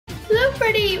Hello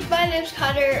everybody, my name's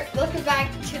Connor. Welcome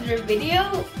back to another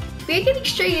video. We're getting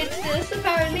straight into this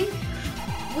apparently.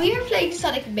 We are playing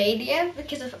Sonic Mania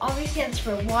because I've obviously had this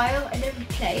for a while. I never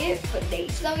play it, but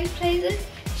Nathan always plays it.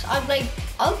 So I'm like,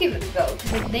 I'll give it a go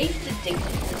because like, Nathan's addicted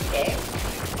to this game.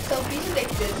 So if he's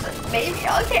addicted, maybe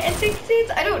I'll get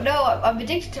addicted. I don't know, I'm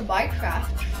addicted to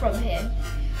Minecraft from him.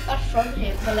 Not from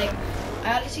him, but like,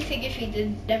 I honestly think if he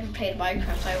never played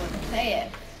Minecraft, I wouldn't play it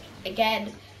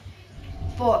again.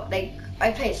 But like,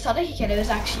 I played Sonic again, it was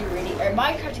actually really, or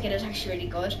Minecraft again, it was actually really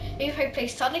good. Maybe if I play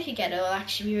Sonic again, it will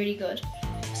actually be really good.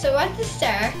 So at the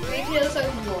start, Ragey Zone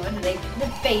 1, like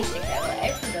the basic level,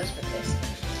 everyone knows about this.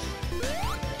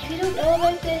 If you don't know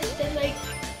about this, then like,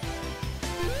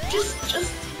 just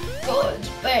good,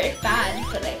 but bad,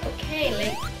 but like, okay,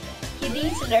 like, you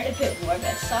need to learn a bit more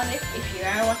about Sonic if you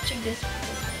are watching this.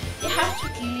 You have to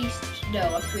at least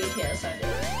know what Ragey Zone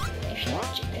is if you're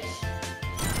watching this.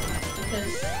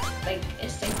 Because like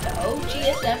it's like the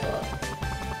OGest level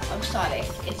of Sonic.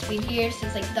 It's been here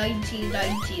since like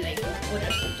 1990, like one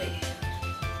or something.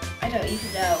 I don't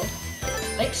even know.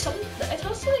 Like I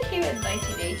thought Sonic came in the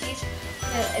 1980s.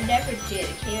 It never did.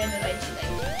 It came in the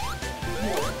 1990s.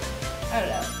 I don't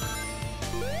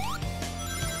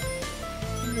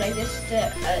know. Like this is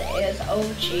the as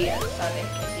OG as Sonic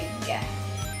as you can get.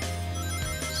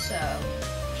 So.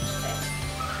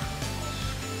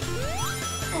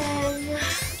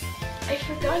 I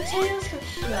forgot Tails can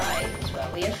fly as well.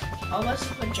 We have almost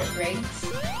 100 rings.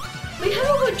 We have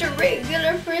 100 rings in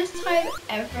our first time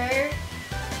ever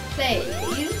playing.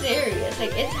 Are you serious?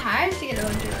 Like, it's hard to get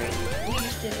 100 rings. We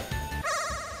just did it.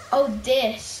 Oh,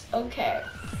 this. Okay.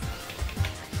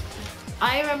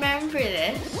 I remember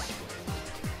this.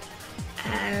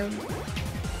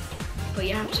 But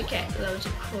you have to get loads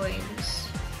of coins.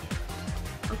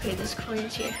 Okay, there's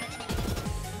coins here.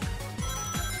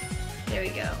 There we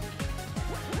go.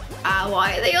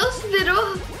 Why are they all split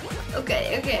up?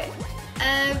 Okay.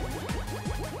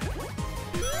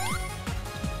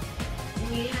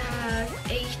 We have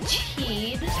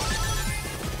 18.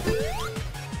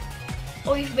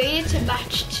 Oh, we've made it to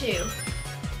match 2.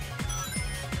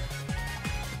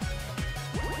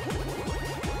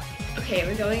 Okay,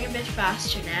 we're going a bit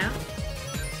faster now.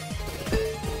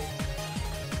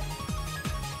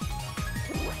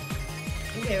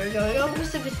 Okay, we're going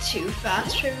almost a bit too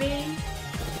fast for me.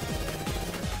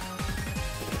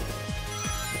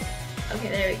 Okay,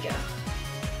 there we go.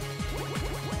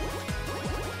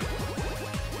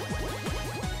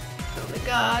 Oh my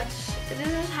god, this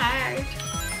is hard.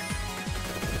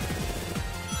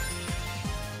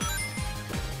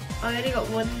 Oh, I only got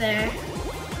one there.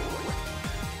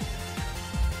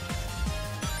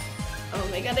 Oh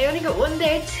my god, I only got one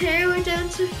there too. We're down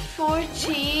to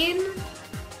 14.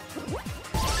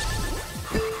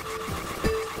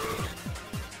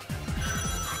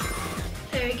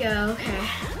 There we go, okay.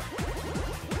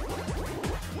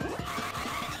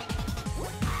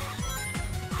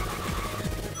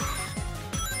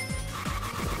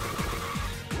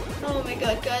 Oh my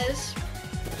god, guys.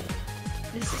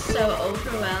 This is so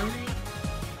overwhelming.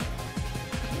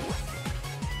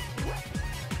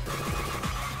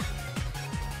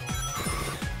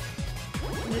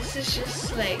 This is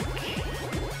just like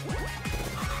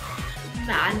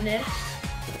madness.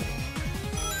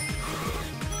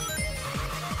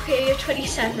 Okay, you're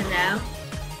 27 now.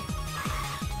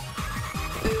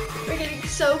 We're getting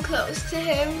so close to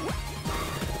him.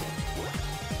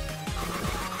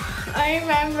 I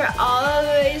remember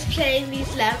always playing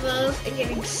these levels and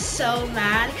getting so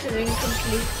mad because I didn't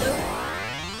complete them.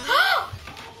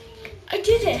 I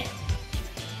did it!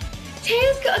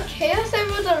 Tails got a Chaos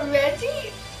Emerald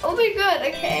already? Oh my god,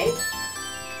 okay.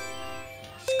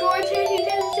 Score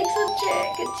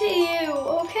 13,600, continue,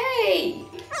 okay.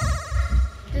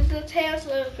 There's the Tails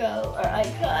logo or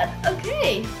icon,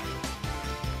 okay.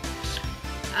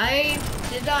 I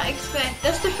did not expect,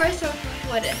 that's the first time I've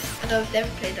won it. I know I've never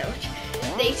played that much.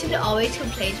 Nathan always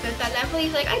complains about that level.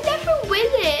 He's like, I never win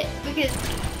it. Because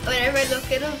whenever I look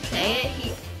at him play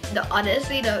it,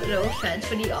 honestly, no offense,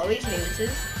 but he always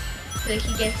loses. So like,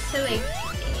 he gets to like,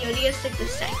 he only gets like the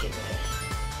second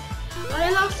place. But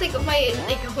I lost like my,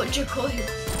 like 100 coins.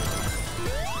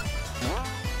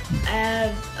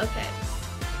 Okay.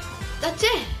 That's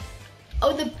it.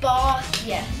 Oh, the boss,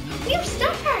 yes. We have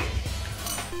Star.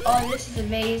 Oh, this is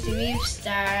amazing. We have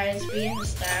stars. We have a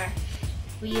star.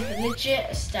 We have a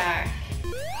legit star.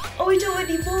 Oh, we don't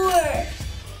need more.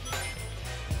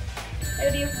 I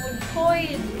only have 1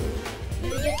 coin.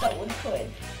 Let me get that 1 coin.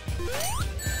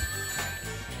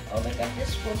 Oh my god,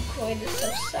 this 1 coin is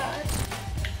so sad.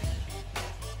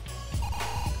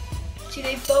 See,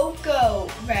 they both go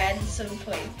red and some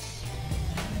points.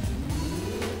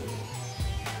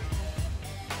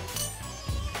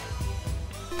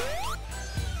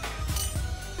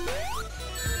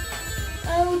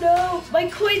 Oh no, my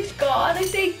coin's gone, I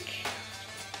think.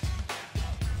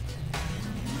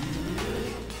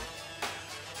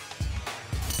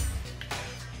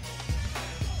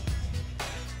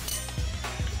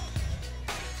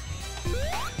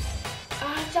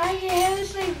 Ah, dang it, how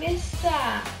did I miss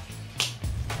that?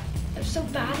 I'm so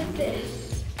bad at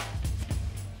this.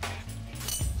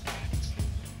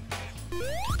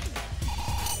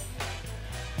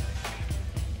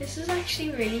 This is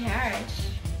actually really hard.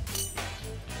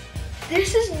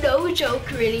 This is no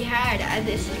joke really hard, and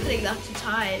this is putting lots of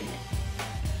time.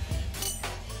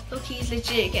 Look, he's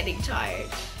legit getting tired.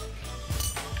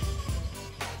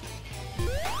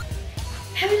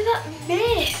 How did that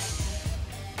miss?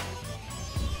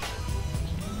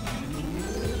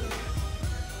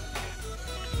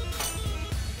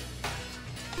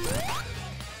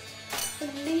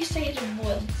 At least I hit him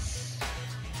once.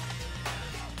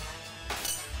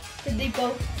 Did they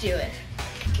both do it?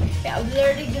 Yeah, I'm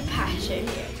learning the pattern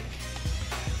here.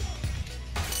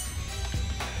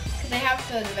 Because I have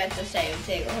to invent the same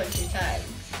thing 100 times.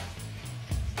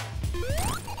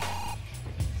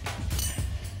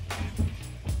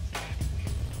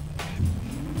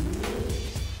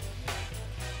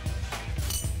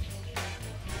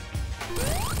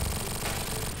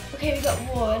 Okay, we got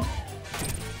one.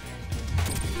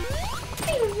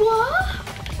 Wait, what?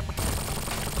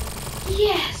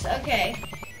 Yes, okay.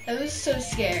 That was so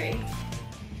scary.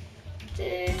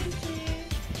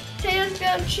 Tales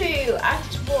felt true.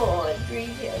 Act 1,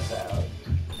 Greenfield Zone.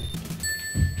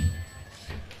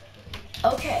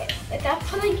 Okay, that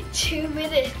put like 2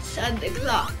 minutes on the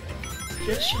clock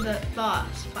just for the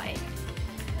boss fight.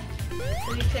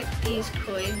 Let me click these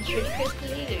coins really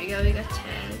quickly. There we go, we got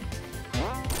 10.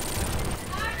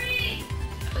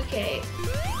 Okay.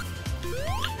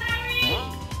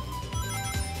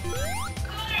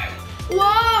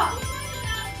 Whoa!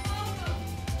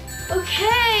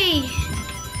 Okay.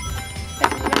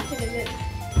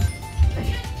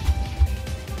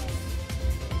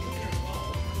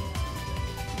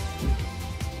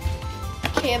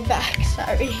 Okay, I'm back.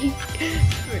 Sorry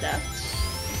for that.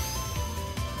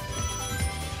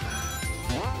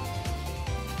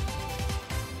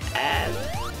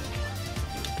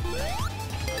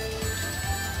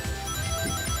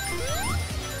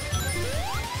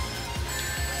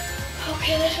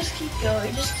 Okay, let's just keep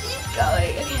going. Just keep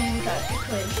going. Okay, we got the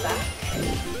coins back.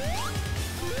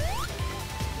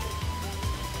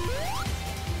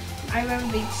 I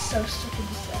remember being so stuck in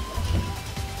this level.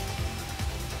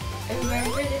 I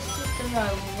remember this is the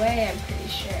wrong way, I'm pretty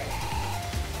sure.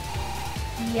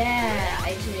 Yeah,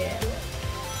 I do.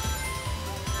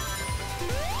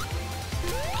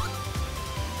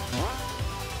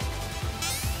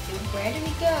 Where do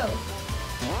we go?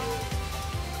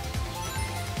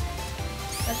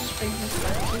 That just brings us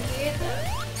back to here though.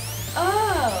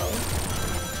 Oh!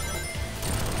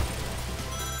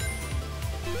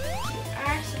 We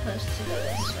are supposed to go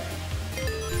this way.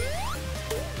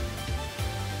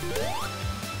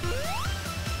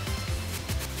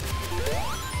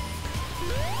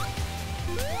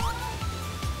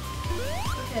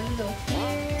 Okay, we go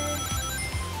here.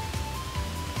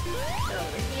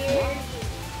 Over here.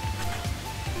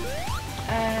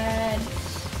 And do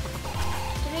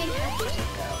we have to go?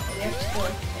 We have to go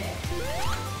up there.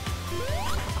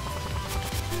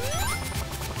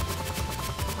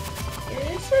 Yeah,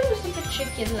 this one was a bit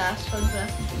tricky in the last one, but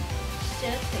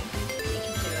still think we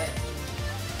can do it.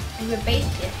 And we're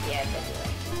basically at the end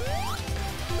anyway.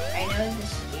 I know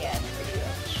this is the end pretty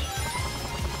much.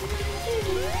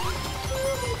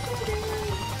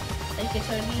 Like it's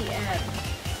only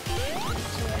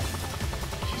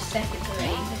 2 seconds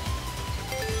away.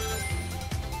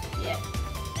 Yeah.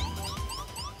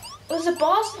 Was a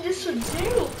boss in this one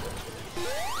too?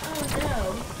 Oh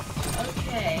no.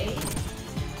 Okay.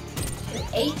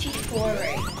 84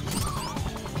 rings.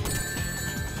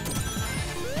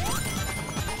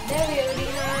 Now we only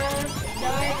have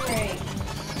 9 rings.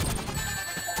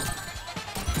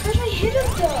 How did I hit him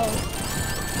though?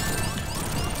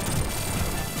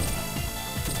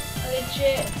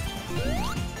 Legit.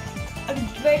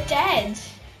 We're dead.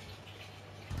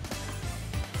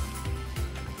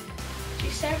 Do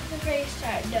you start from the very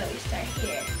start? No, you start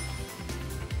here.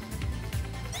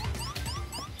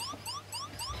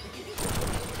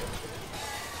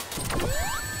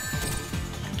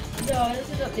 No, this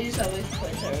is not these always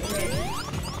points already.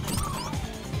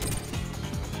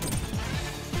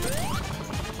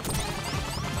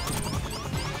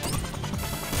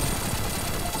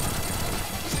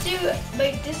 do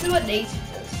like this is what Nathan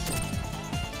does.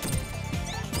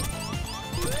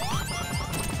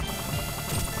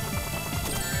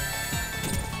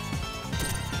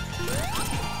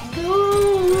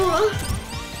 Go.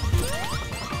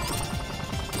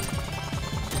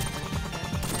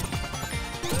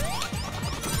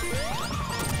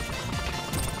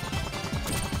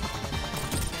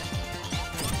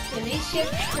 At least you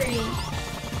have three.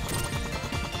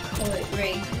 Call it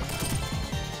Ragey.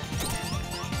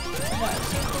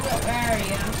 About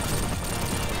area.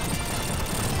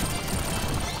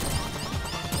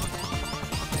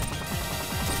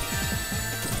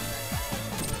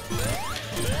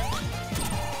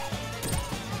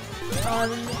 Oh,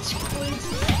 then it's going to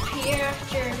disappear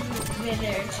after a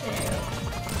minute or two.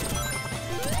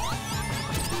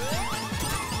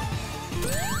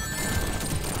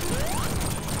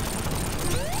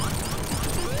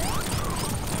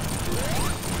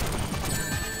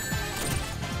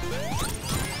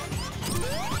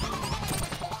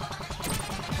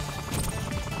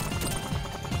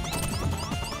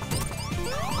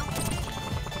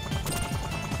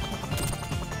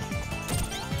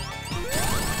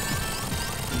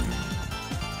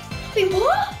 Wait,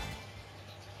 what?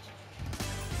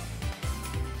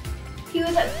 He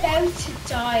was about to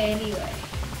die anyway.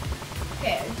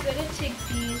 Okay, I'm gonna take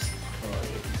these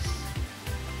coins.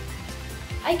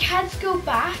 I can't go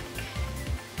back.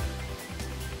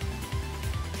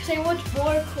 Because I want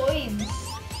more coins.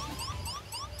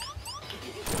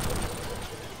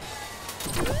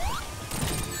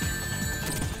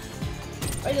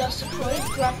 I lost a coin,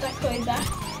 grab that coin back.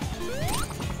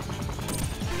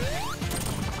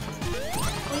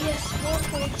 Oh yes, more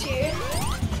coins here.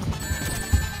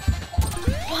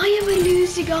 Why am I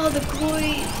losing all the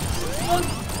coins? Look.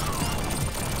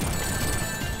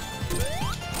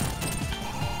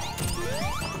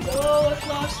 No, I've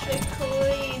lost my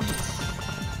coins.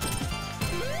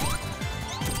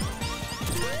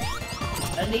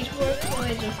 I need more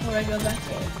coins before I go back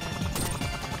in.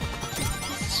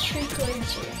 This is 3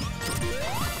 coins here.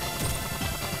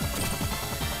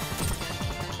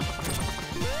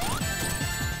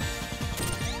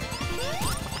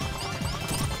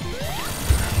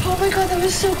 Oh my god, that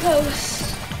was so close.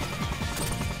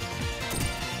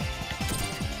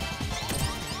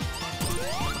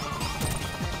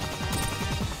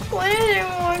 Why are there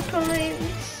more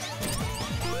coins?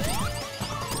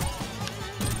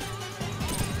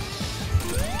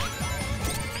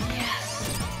 Yes.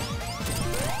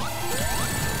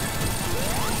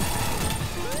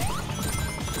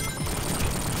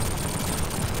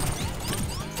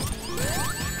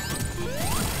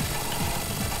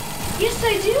 Yes, I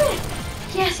do it.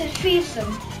 Yes, it feeds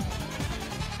them.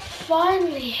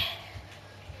 Finally.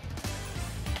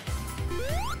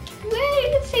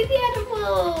 Wait, let's see the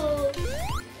animals.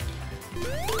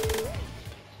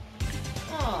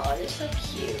 Oh, they're so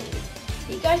cute.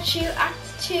 We got you Act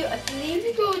 2. I believe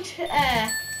we go to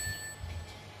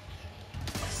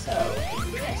so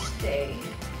interesting.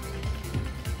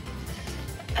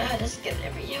 This is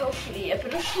gonna be hopefully a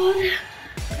bit of fun.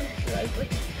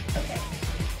 Okay.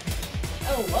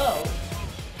 Oh, whoa.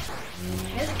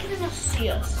 How's it gonna not see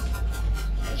us?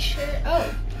 I sure,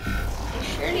 oh. I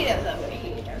surely know that we're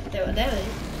here.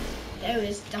 That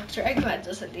was Dr. Eggman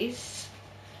does at least.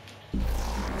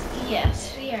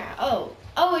 Yes, we are. Oh,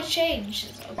 it changed.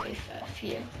 Okay,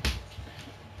 phew.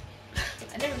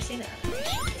 I've never seen that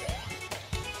animation.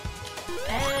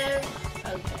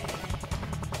 Okay.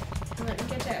 Let me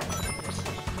get down.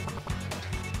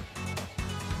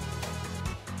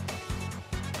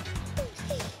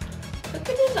 Look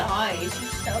at his eyes.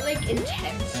 He's so like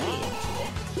intensely into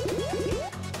it.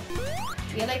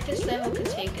 I feel like this level could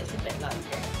take us a bit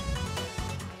longer.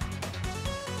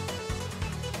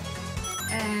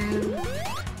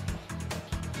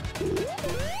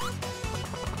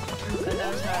 Oh god, that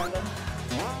was horrible.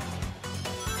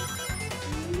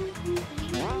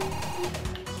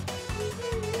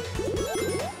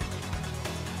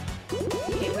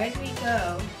 Okay, where do we go?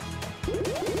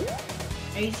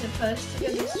 Are you supposed to go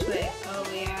this way? Oh,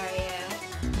 we are, yeah.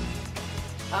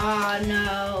 Oh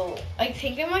no. I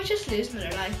think I might just lose my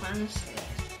life, honestly.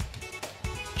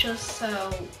 Just so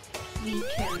I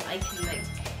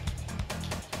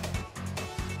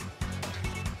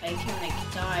can like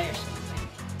die or something.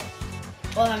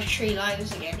 I'll have 3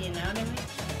 lives again, you know what I mean?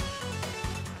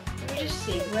 Let me just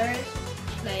see, where is the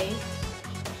place?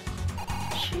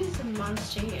 She's a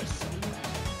monster here somewhere.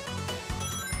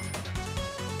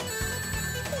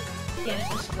 Yes,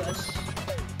 this goes.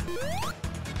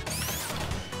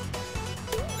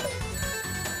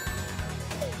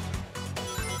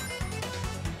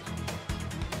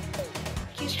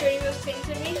 destroying those things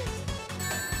in me.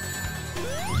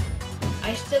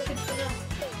 I still could put up.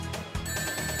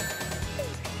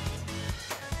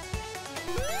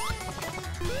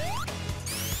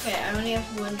 Okay, I only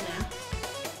have one now.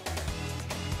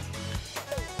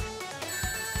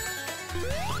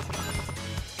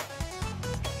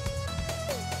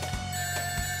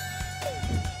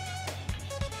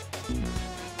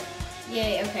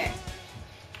 Yay, okay.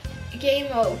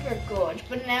 Game over, good.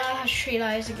 But now I have 3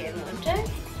 lives again, won't I?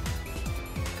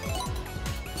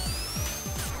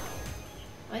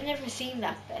 I've never seen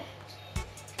that bit.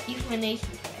 Even when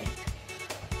Nathan played.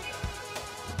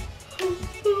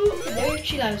 There are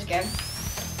 3 lives again.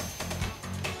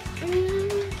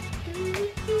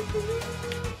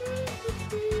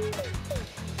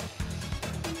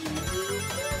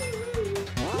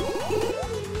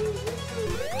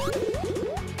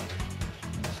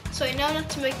 So I know not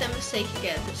to make that mistake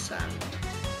again this time.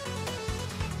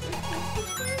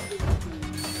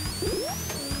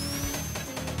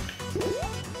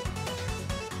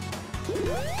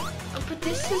 Oh, but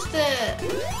this is the...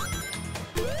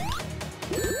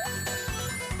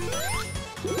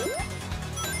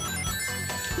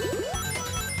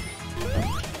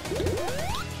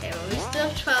 Okay, well we still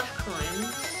have 12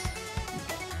 coins.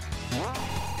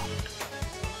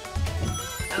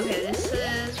 Okay, this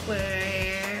is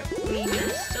where we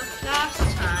messed up last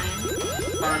time.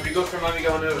 Alright, be good for mommy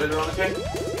going out later on, okay?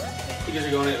 Because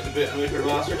you're going out a bit and wait for the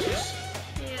master piece.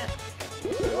 Yeah.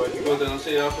 Right, you go then, I'll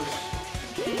see you afterwards.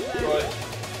 Okay, Bye.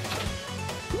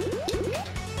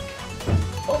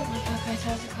 Oh my god, guys,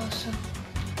 that was a close one.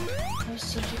 That was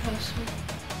such a close one.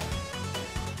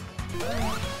 Oh.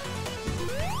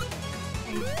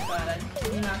 Thank god, I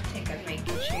did not think I'd make it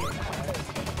through that.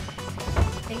 I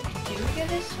think, do we go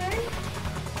this way?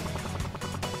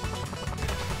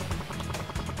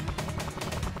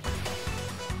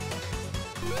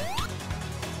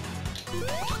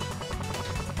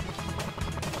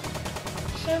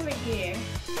 It's over here.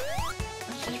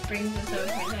 This just brings us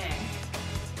over there.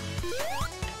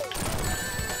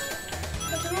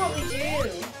 But then what we do?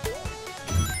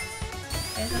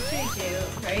 Guys, that's what we do,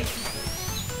 right?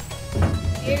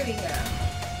 Here we go.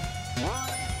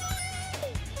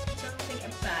 Sounds like a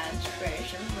bad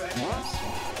version of Ragey.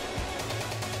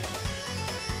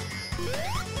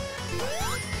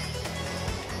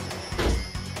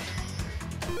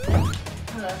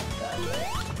 Oh, that's bad.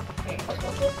 Wait, oh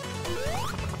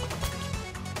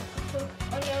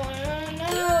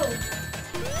no.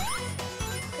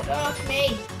 Get off me.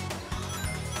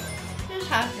 Just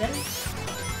happens.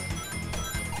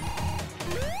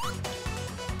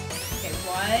 Okay,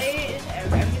 why is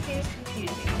everything is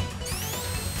confusing me?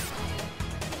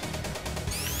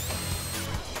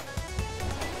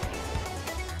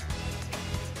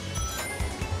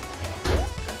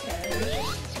 Okay,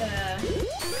 let's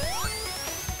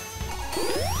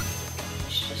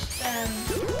just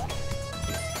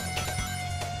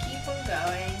keep on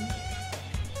going.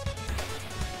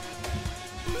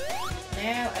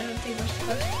 Now, I don't think we're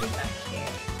supposed to be back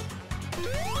here.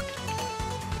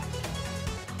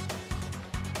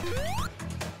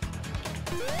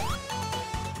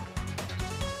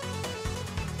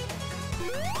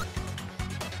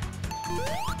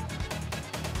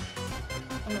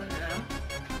 Oh no.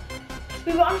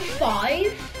 We were on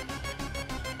 5?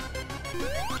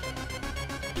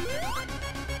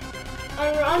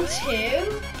 And we're on 2?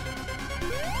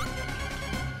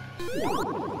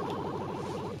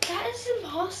 That is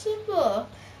impossible.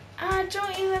 I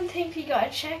don't even think we got a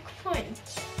checkpoint.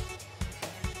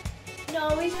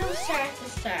 No, we didn't start at the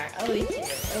start. Oh, we did.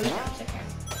 Oh, that's okay.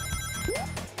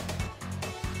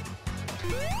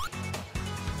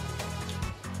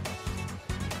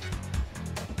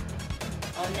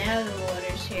 Oh, now the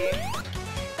water's here.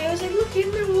 I was like, look in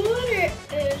the water.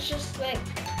 And it was just like,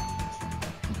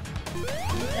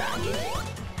 not easy.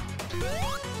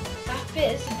 That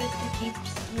bit is the bit that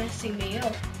keeps messing me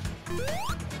up.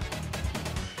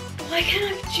 Why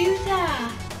can't I do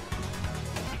that?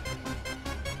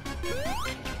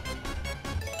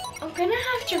 I'm gonna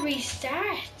have to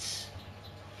restart.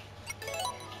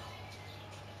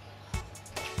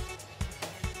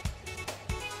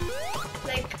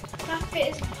 Like, that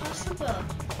bit is impossible.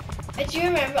 I do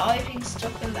remember always being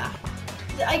stuck in that.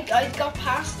 I got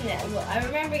past it. Well, I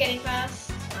remember getting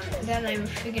past, and then I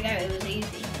figured out it was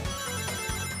easy.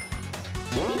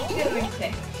 You need to go really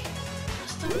quick.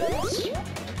 Stop that stupid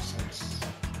nonsense.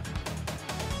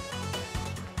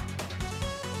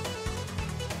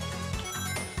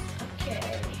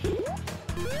 Okay.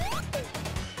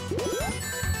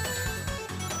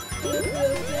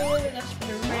 That's for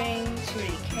the rings. Who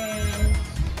really cares?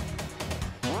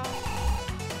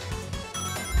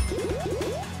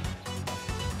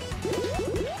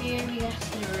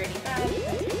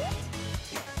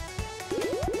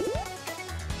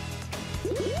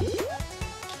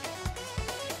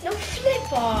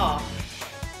 far.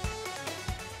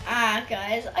 Ah,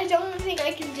 guys, I don't think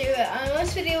I can do it. I know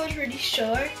this video was really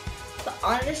short, but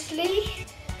honestly,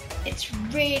 it's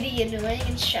really annoying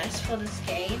and stressful, this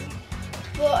game.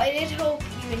 But I did hope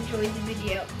you enjoyed the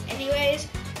video anyways,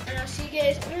 and I'll see you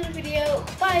guys in the video.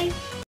 Bye!